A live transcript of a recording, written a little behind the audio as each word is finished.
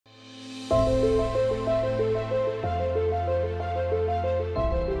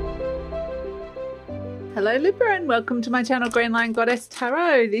Hello Libra and welcome to my channel Green Line Goddess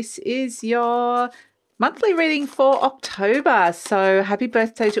Tarot. This is your monthly reading for October. So happy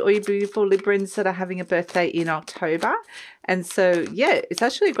birthday to all you beautiful Librans that are having a birthday in October. And so yeah, it's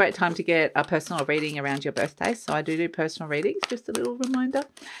actually a great time to get a personal reading around your birthday. So I do personal readings, just a little reminder.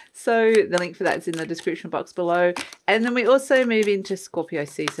 So the link for that is in the description box below. And then we also move into Scorpio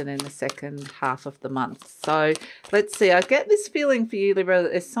season in the second half of the month. So let's see, I get this feeling for you Libra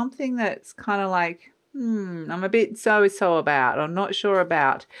that there's something that's kind of like, I'm a bit so about, I'm not sure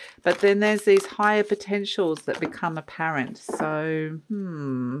about, but then there's these higher potentials that become apparent. So,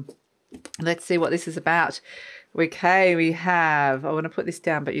 let's see what this is about. Okay, we have, I want to put this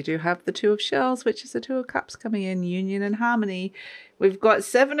down, but you do have the Two of Shells, which is the Two of Cups coming in, union and harmony. We've got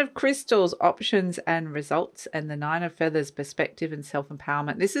Seven of Crystals, options and results, and the Nine of Feathers, perspective and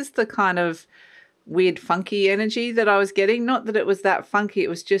self-empowerment. This is the kind of weird funky energy that I was getting. Not that it was that funky, it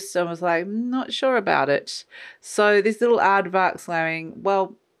was just I was like not sure about it. So this little aardvark's going,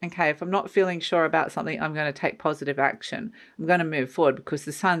 well, okay, if I'm not feeling sure about something, I'm going to take positive action. I'm going to move forward because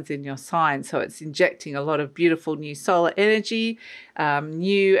the sun's in your sign, so it's injecting a lot of beautiful new solar energy.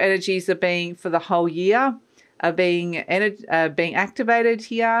 New energies are being for the whole year are being activated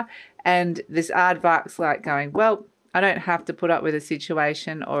here, and this aardvark's like going, well, I don't have to put up with a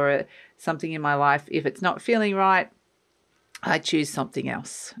situation or something in my life. If it's not feeling right, I choose something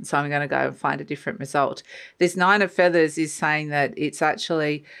else. So I'm going to go and find a different result. This Nine of Feathers is saying that it's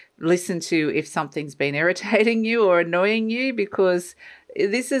actually listen to if something's been irritating you or annoying you, because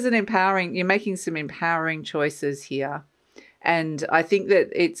this is an empowering, you're making some empowering choices here. And I think that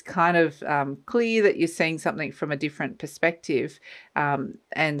it's kind of clear that you're seeing something from a different perspective.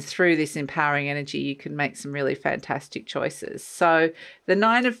 And through this empowering energy, you can make some really fantastic choices. So the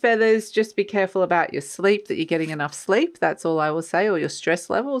Nine of Feathers, just be careful about your sleep, that you're getting enough sleep. That's all I will say. Or your stress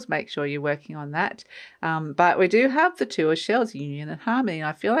levels, make sure you're working on that. But we do have the Two of Shells, union and harmony. And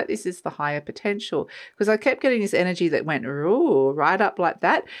I feel like this is the higher potential, because I kept getting this energy that went right up like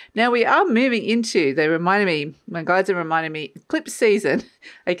that. Now we are moving into, my guides are reminding me, eclipse season.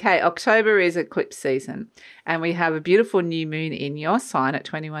 Okay, October is eclipse season, and we have a beautiful new moon in your sign at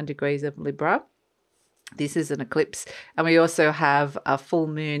 21 degrees of Libra. This is an eclipse, and we also have a full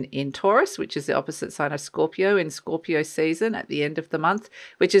moon in Taurus, which is the opposite sign of Scorpio, in Scorpio season at the end of the month,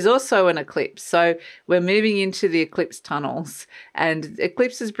 which is also an eclipse. So we're moving into the eclipse tunnels, and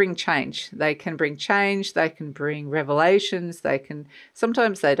eclipses bring change. They can bring change, they can bring revelations,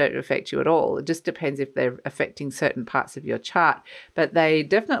 sometimes they don't affect you at all. It just depends if they're affecting certain parts of your chart, but they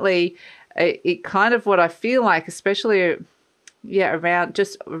definitely, it kind of what I feel like, especially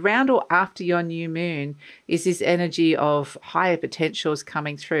around or after your new moon, is this energy of higher potentials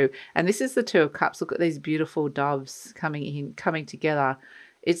coming through. And this is the Two of Cups. Look at these beautiful doves coming together.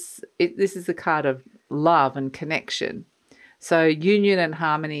 This is the card of love and connection. So union and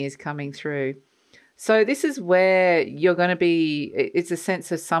harmony is coming through. So this is where you're going to be, it's a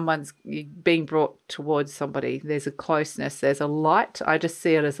sense of someone's being brought towards somebody. There's a closeness, there's a light. I just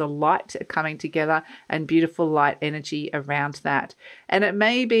see it as a light coming together and beautiful light energy around that. And it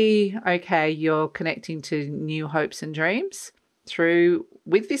may be, okay, you're connecting to new hopes and dreams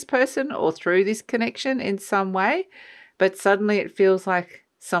with this person or through this connection in some way, but suddenly it feels like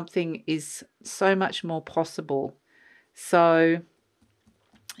something is so much more possible. So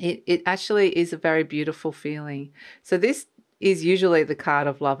it actually is a very beautiful feeling. So this is usually the card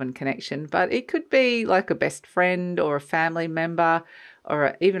of love and connection, but it could be like a best friend or a family member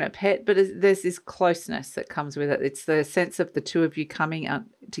or even a pet, but there's this closeness that comes with it. It's the sense of the two of you coming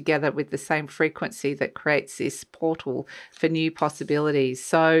together with the same frequency that creates this portal for new possibilities.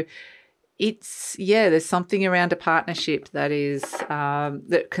 So there's something around a partnership that is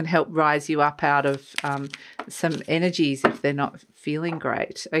that can help rise you up out of some energies if they're not feeling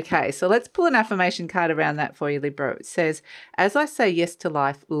great. Okay, so let's pull an affirmation card around that for you, Libra. It says, as I say yes to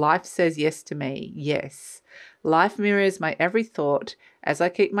life, life says yes to me. Yes. Life mirrors my every thought. As I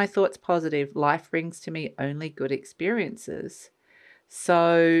keep my thoughts positive, life brings to me only good experiences.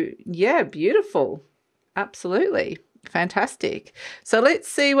 So yeah, beautiful. Absolutely. Fantastic. So let's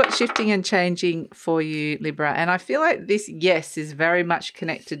see what's shifting and changing for you, Libra. And I feel like this yes is very much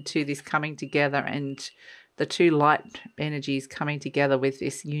connected to this coming together and the two light energies coming together with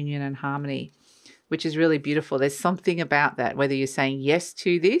this union and harmony, which is really beautiful. There's something about that, whether you're saying yes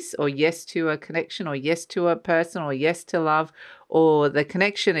to this or yes to a connection or yes to a person or yes to love, or the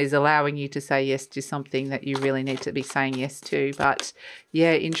connection is allowing you to say yes to something that you really need to be saying yes to. But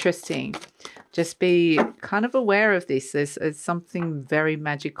yeah, interesting. Just be kind of aware of this. There's something very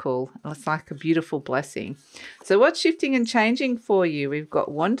magical. It's like a beautiful blessing. So what's shifting and changing for you? We've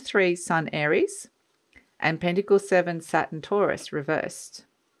got Wand 3, Sun, Aries, and Pentacle 7, Saturn, Taurus, reversed.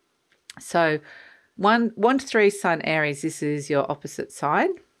 So 1 to 3, Sun, Aries, this is your opposite sign,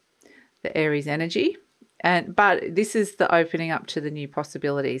 the Aries energy. But this is the opening up to the new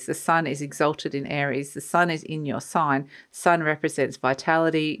possibilities. The sun is exalted in Aries. The sun is in your sign. Sun represents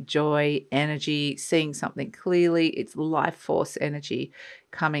vitality, joy, energy, seeing something clearly. It's life force energy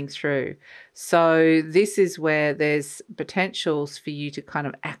coming through. So this is where there's potentials for you to kind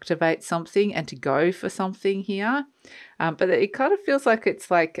of activate something and to go for something here. But it kind of feels like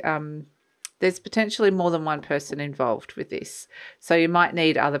it's like there's potentially more than one person involved with this. So you might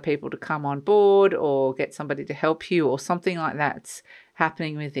need other people to come on board or get somebody to help you or something like that's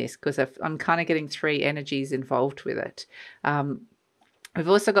happening with this, because I'm kind of getting 3 energies involved with it. We've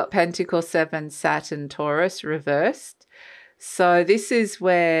also got Pentacle 7, Saturn, Taurus, reversed. So this is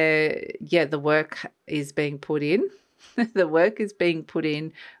where, yeah, the work is being put in. The work is being put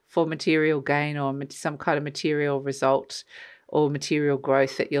in for material gain or some kind of material result or material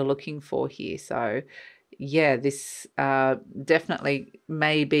growth that you're looking for here. So yeah, this definitely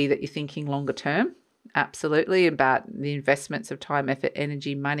may be that you're thinking longer term, absolutely, about the investments of time, effort,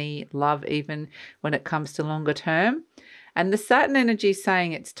 energy, money, love, even when it comes to longer term. And the Saturn energy is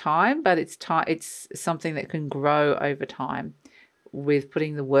saying it's time, but it's something that can grow over time with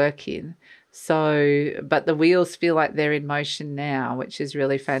putting the work in. So, but the wheels feel like they're in motion now, which is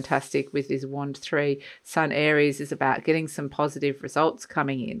really fantastic with this Wand 3. Sun, Aries is about getting some positive results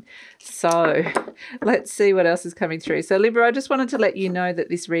coming in. So let's see what else is coming through. So Libra, I just wanted to let you know that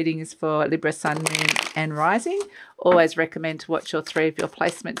this reading is for Libra, Sun, Moon and Rising. Always recommend to watch all 3 of your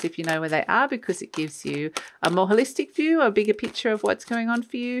placements if you know where they are, because it gives you a more holistic view, a bigger picture of what's going on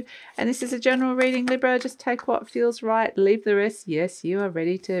for you. And this is a general reading, Libra. Just take what feels right, leave the rest. Yes, you are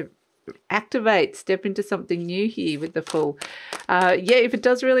ready to activate, step into something new here with the Fool. Yeah, if it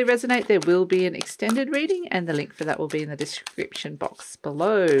does really resonate, there will be an extended reading, and the link for that will be in the description box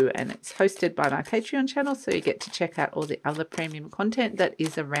below, and it's hosted by my Patreon channel, so you get to check out all the other premium content that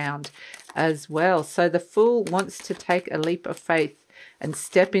is around as well. So the Fool wants to take a leap of faith and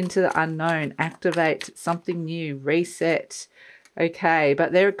step into the unknown, activate something new, reset. Okay,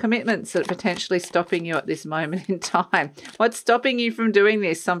 but there are commitments that are potentially stopping you at this moment in time. What's stopping you from doing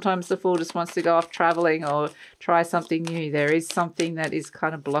this? Sometimes the Fool just wants to go off traveling or try something new. There is something that is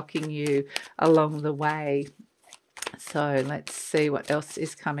kind of blocking you along the way. So let's see what else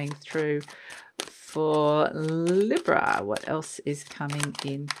is coming through for Libra. What else is coming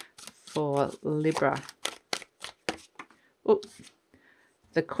in for Libra? Oh,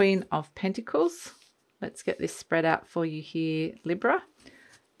 the Queen of Pentacles. Let's get this spread out for you here, Libra.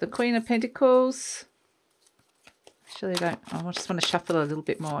 The Queen of Pentacles. Actually, I just want to shuffle a little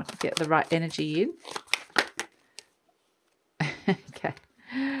bit more to get the right energy in. Okay.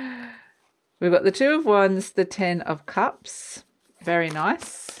 We've got the 2 of Wands, the 10 of Cups. Very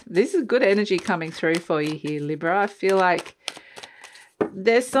nice. This is good energy coming through for you here, Libra. I feel like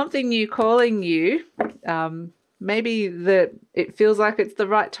there's something new calling you. Maybe that it feels like it's the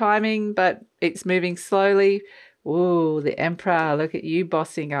right timing, but it's moving slowly. Ooh, the Emperor, look at you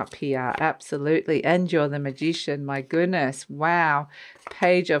bossing up here. Absolutely. And you're the Magician. My goodness. Wow.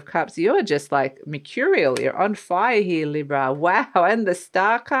 Page of Cups. You're just like mercurial. You're on fire here, Libra. Wow. And the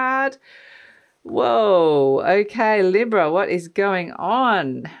Star card. Whoa. Okay, Libra, what is going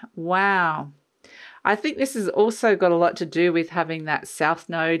on? Wow. I think this has also got a lot to do with having that South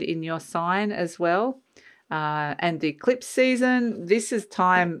Node in your sign as well. And the eclipse season, this is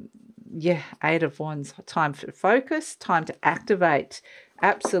time, yeah, 8 of Wands, time for focus, time to activate.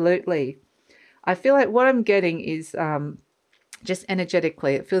 Absolutely. I feel like what I'm getting is just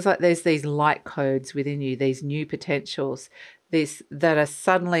energetically, it feels like there's these light codes within you, these new potentials, that are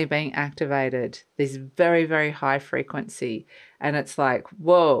suddenly being activated, this very, very high frequency. And it's like,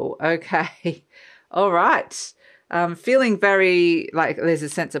 whoa, okay, all right. Feeling very like there's a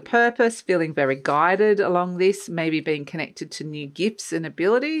sense of purpose, feeling very guided along this, maybe being connected to new gifts and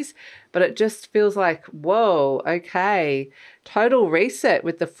abilities, but it just feels like, whoa, okay, total reset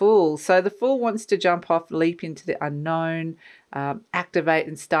with the Fool. So the Fool wants to jump off, leap into the unknown, activate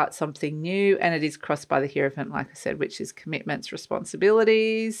and start something new, and it is crossed by the Hierophant, like I said, which is commitments,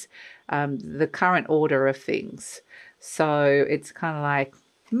 responsibilities, the current order of things. So it's kind of like,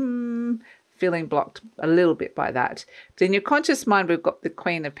 feeling blocked a little bit by that. But in your conscious mind, we've got the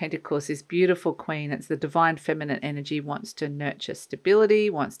Queen of Pentacles, this beautiful queen. It's the divine feminine energy, wants to nurture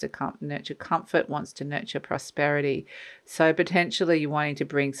stability, wants to nurture comfort, wants to nurture prosperity. So potentially you're wanting to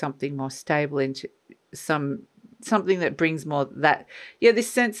bring something more stable into something that brings more that, yeah,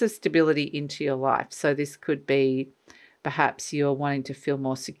 this sense of stability into your life. So this could be perhaps you're wanting to feel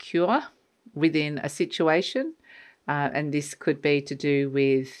more secure within a situation. And this could be to do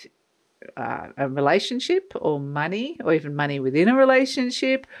with a relationship or money, or even money within a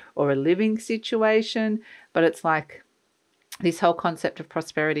relationship or a living situation. But it's like this whole concept of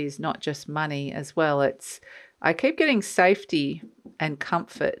prosperity is not just money as well. I keep getting safety and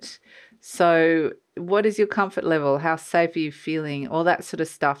comfort. So what is your comfort level? How safe are you feeling? All that sort of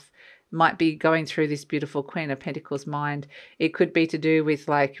stuff might be going through this beautiful Queen of Pentacles mind. It could be to do with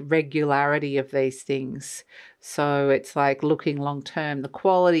like regularity of these things. So it's like looking long term, the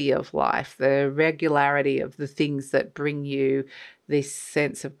quality of life, the regularity of the things that bring you this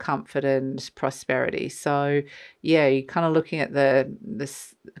sense of comfort and prosperity. So yeah, you're kind of looking at the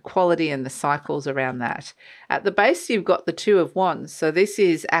quality and the cycles around that. At the base, you've got the Two of Wands. So this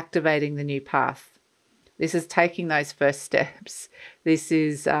is activating the new path. This is taking those first steps. This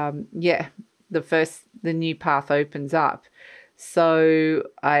is, the new path opens up. So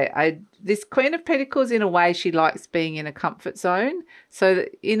this Queen of Pentacles, in a way, she likes being in a comfort zone. So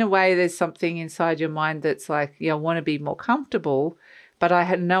in a way, there's something inside your mind that's like, I want to be more comfortable, but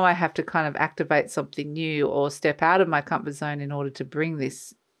I know I have to kind of activate something new or step out of my comfort zone in order to bring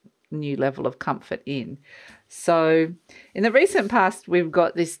this new level of comfort in. So in the recent past, we've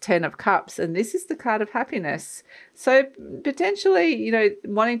got this 10 of Cups, and this is the card of happiness. So potentially,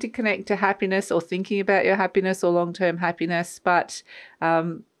 wanting to connect to happiness or thinking about your happiness or long-term happiness, but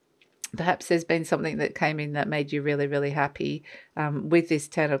perhaps there's been something that came in that made you really, really happy with this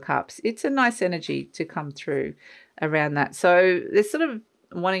 10 of Cups. It's a nice energy to come through around that. So they're sort of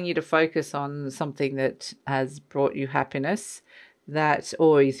wanting you to focus on something that has brought you happiness,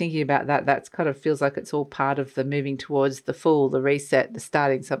 or you're thinking about that's kind of feels like it's all part of the moving towards the Fool, the reset, the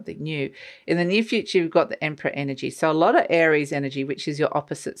starting something new. In the near future, you've got the Emperor energy. So a lot of Aries energy, which is your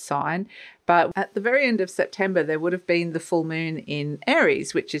opposite sign. But at the very end of September, there would have been the full moon in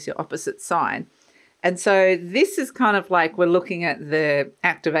Aries, which is your opposite sign. And so this is kind of like we're looking at the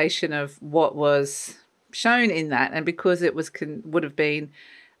activation of what was shown in that. And because it would have been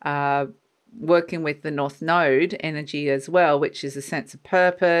working with the North Node energy as well, which is a sense of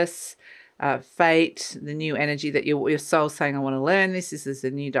purpose, fate, the new energy that your soul's saying, I want to learn this. This is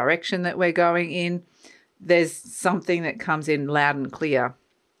the new direction that we're going in. There's something that comes in loud and clear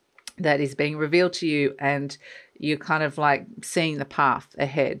that is being revealed to you, and you're kind of like seeing the path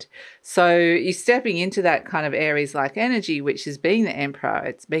ahead. So you're stepping into that kind of Aries-like energy, which is being the Emperor.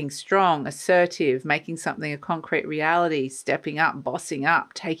 It's being strong, assertive, making something a concrete reality, stepping up, bossing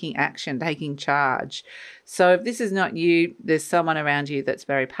up, taking action, taking charge. So if this is not you, there's someone around you that's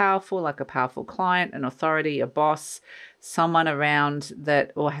very powerful, like a powerful client, an authority, a boss, someone around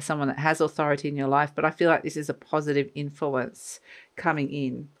that, or someone that has authority in your life. But I feel like this is a positive influence coming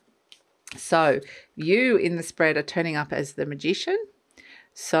in. So you in the spread are turning up as the Magician.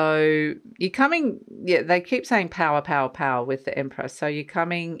 So you're coming, they keep saying power, power, power with the Emperor. So you're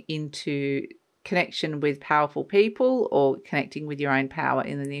coming into connection with powerful people or connecting with your own power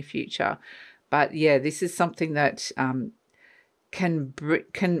in the near future. But yeah, this is something that can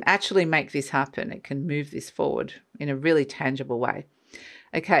actually make this happen. It can move this forward in a really tangible way.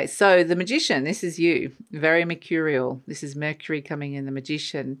 Okay, so the Magician, this is you, very mercurial. This is Mercury coming in. The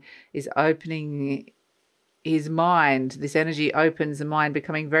Magician is opening his mind. This energy opens the mind,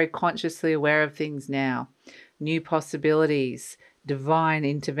 becoming very consciously aware of things now. New possibilities, divine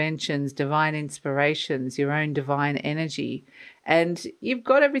interventions, divine inspirations, your own divine energy. And you've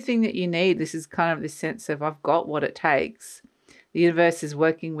got everything that you need. This is kind of this sense of I've got what it takes. The universe is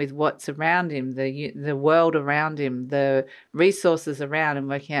working with what's around him, the world around him, the resources around him,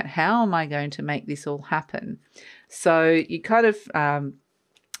 working out how am I going to make this all happen. So you kind of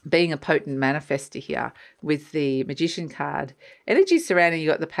being a potent manifester here with the Magician card. Energy surrounding you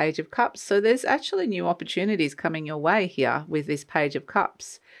got the Page of Cups. So there's actually new opportunities coming your way here with this Page of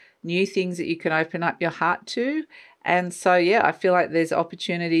Cups. New things that you can open up your heart to. And so, yeah, I feel like there's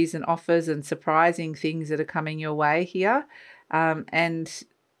opportunities and offers and surprising things that are coming your way here. And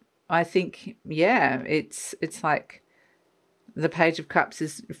I think, yeah, it's like the Page of Cups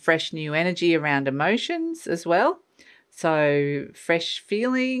is fresh new energy around emotions as well. So fresh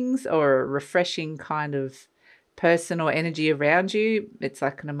feelings or a refreshing kind of person or energy around you. It's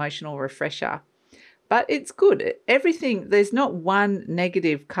like an emotional refresher. But it's good. Everything, there's not one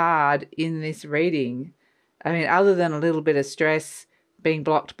negative card in this reading. I mean, other than a little bit of stress, being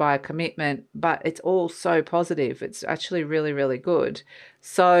blocked by a commitment, but it's all so positive. It's actually really, really good.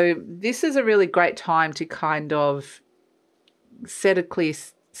 So this is a really great time to kind of find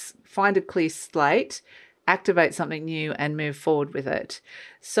a clear slate, activate something new and move forward with it.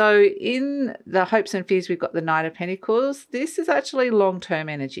 So in the hopes and fears, we've got the Knight of Pentacles. This is actually long-term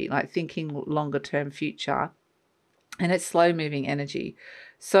energy, like thinking longer-term future. And it's slow-moving energy.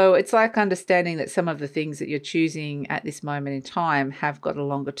 So it's like understanding that some of the things that you're choosing at this moment in time have got a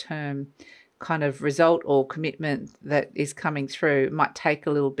longer-term kind of result or commitment that is coming through. It might take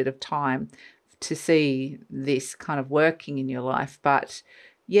a little bit of time to see this kind of working in your life. But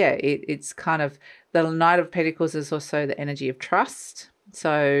yeah, it's kind of, the Knight of Pentacles is also the energy of trust.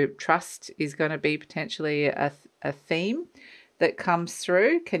 So trust is going to be potentially a theme that comes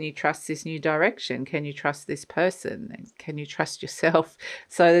through. Can you trust this new direction? Can you trust this person? Can you trust yourself?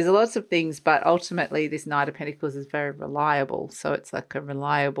 So there's lots of things, but ultimately this Knight of Pentacles is very reliable. So it's like a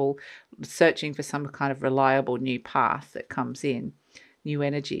reliable, searching for some kind of reliable new path that comes in, new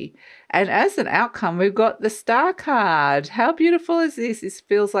energy. And as an outcome, we've got the Star card. How beautiful is this? This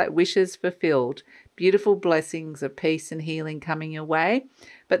feels like wishes fulfilled. Beautiful blessings of peace and healing coming your way.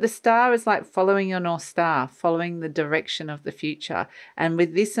 But the Star is like following your North Star, following the direction of the future. And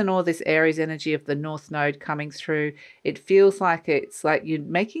with this and all this Aries energy of the North Node coming through, it feels like it's like you're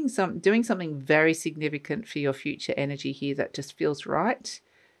doing something very significant for your future energy here that just feels right.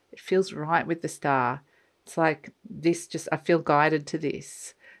 It feels right with the Star. It's like this, just I feel guided to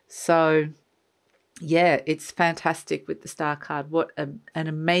this. So yeah, it's fantastic with the Star card. What an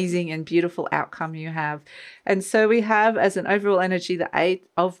amazing and beautiful outcome you have. And so we have as an overall energy the Eight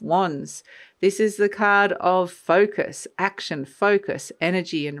of Wands. This is the card of focus, action, focus,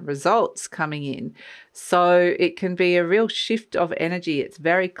 energy and results coming in. So it can be a real shift of energy. It's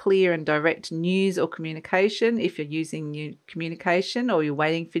very clear and direct news or communication if you're using new communication or you're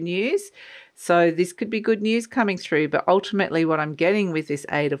waiting for news. So this could be good news coming through, but ultimately what I'm getting with this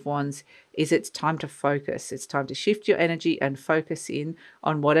Eight of Wands is it's time to focus. It's time to shift your energy and focus in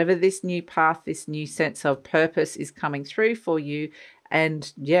on whatever this new path, this new sense of purpose is coming through for you.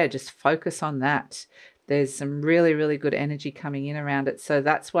 And yeah, just focus on that. There's some really, really good energy coming in around it. So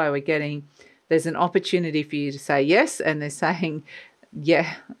that's why we're getting, there's an opportunity for you to say yes. And they're saying,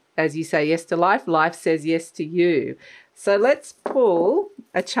 yeah, as you say yes to life, life says yes to you. So let's pull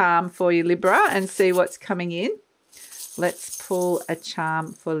a charm for you, Libra, and see what's coming in. Let's pull a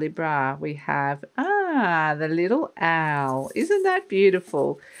charm for Libra. We have, the little owl. Isn't that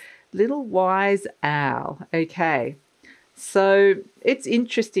beautiful? Little wise owl. Okay. So it's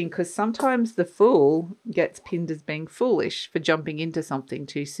interesting because sometimes the fool gets pinned as being foolish for jumping into something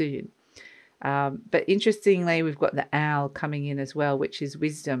too soon. But interestingly, we've got the owl coming in as well, which is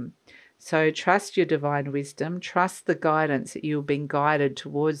wisdom. So trust your divine wisdom, trust the guidance that you're being guided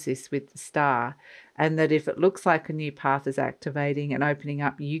towards this with the Star, and that if it looks like a new path is activating and opening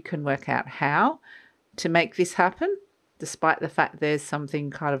up, you can work out how to make this happen, despite the fact there's something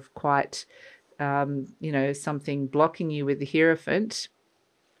kind of quite, something blocking you with the Hierophant.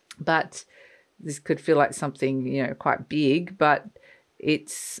 But this could feel like something, quite big, but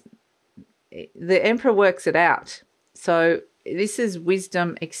the Emperor works it out. So this is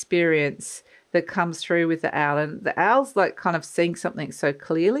wisdom, experience that comes through with the owl. And the owl's like kind of seeing something so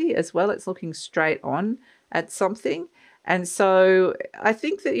clearly as well. It's looking straight on at something. And so I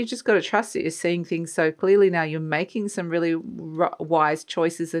think that you just got to trust that you're seeing things so clearly now. You're making some really wise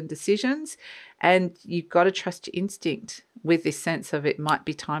choices and decisions. And you've got to trust your instinct with this sense of it might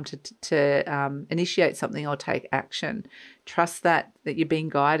be time to initiate something or take action. Trust that you're being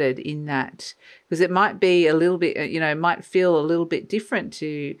guided in that, because it might be a little bit, it might feel a little bit different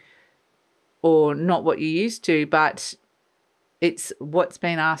to, or not what you're used to, but it's what's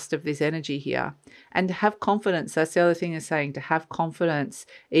been asked of this energy here. And to have confidence, that's the other thing they're saying, to have confidence,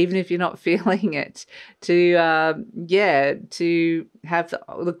 even if you're not feeling it, to have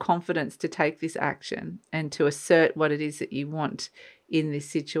the confidence to take this action and to assert what it is that you want in this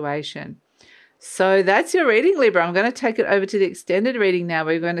situation. So that's your reading, Libra. I'm going to take it over to the extended reading now.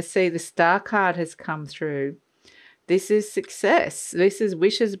 We're going to see the Star card has come through. This is success. This is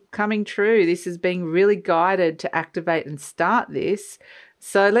wishes coming true. This is being really guided to activate and start this.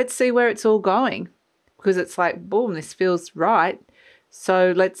 So let's see where it's all going, because it's like, boom, this feels right.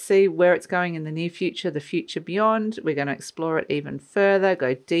 So let's see where it's going in the near future, the future beyond. We're going to explore it even further,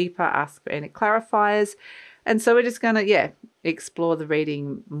 go deeper, ask for any clarifiers. And so we're just going to, explore the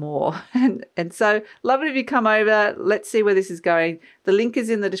reading more. And so love it if you come over. Let's see where this is going. The link is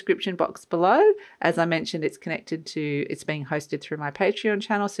in the description box below. As I mentioned, it's being hosted through my Patreon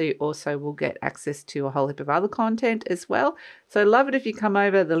channel. So you also will get access to a whole heap of other content as well. So love it if you come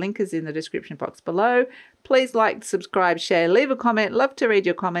over. The link is in the description box below. Please like, subscribe, share, leave a comment. Love to read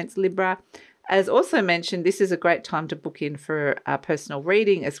your comments, Libra. As also mentioned, this is a great time to book in for a personal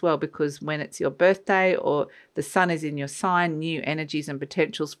reading as well, because when it's your birthday or the sun is in your sign, new energies and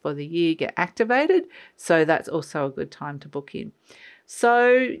potentials for the year get activated. So that's also a good time to book in.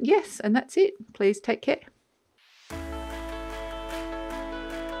 So yes, and that's it. Please take care.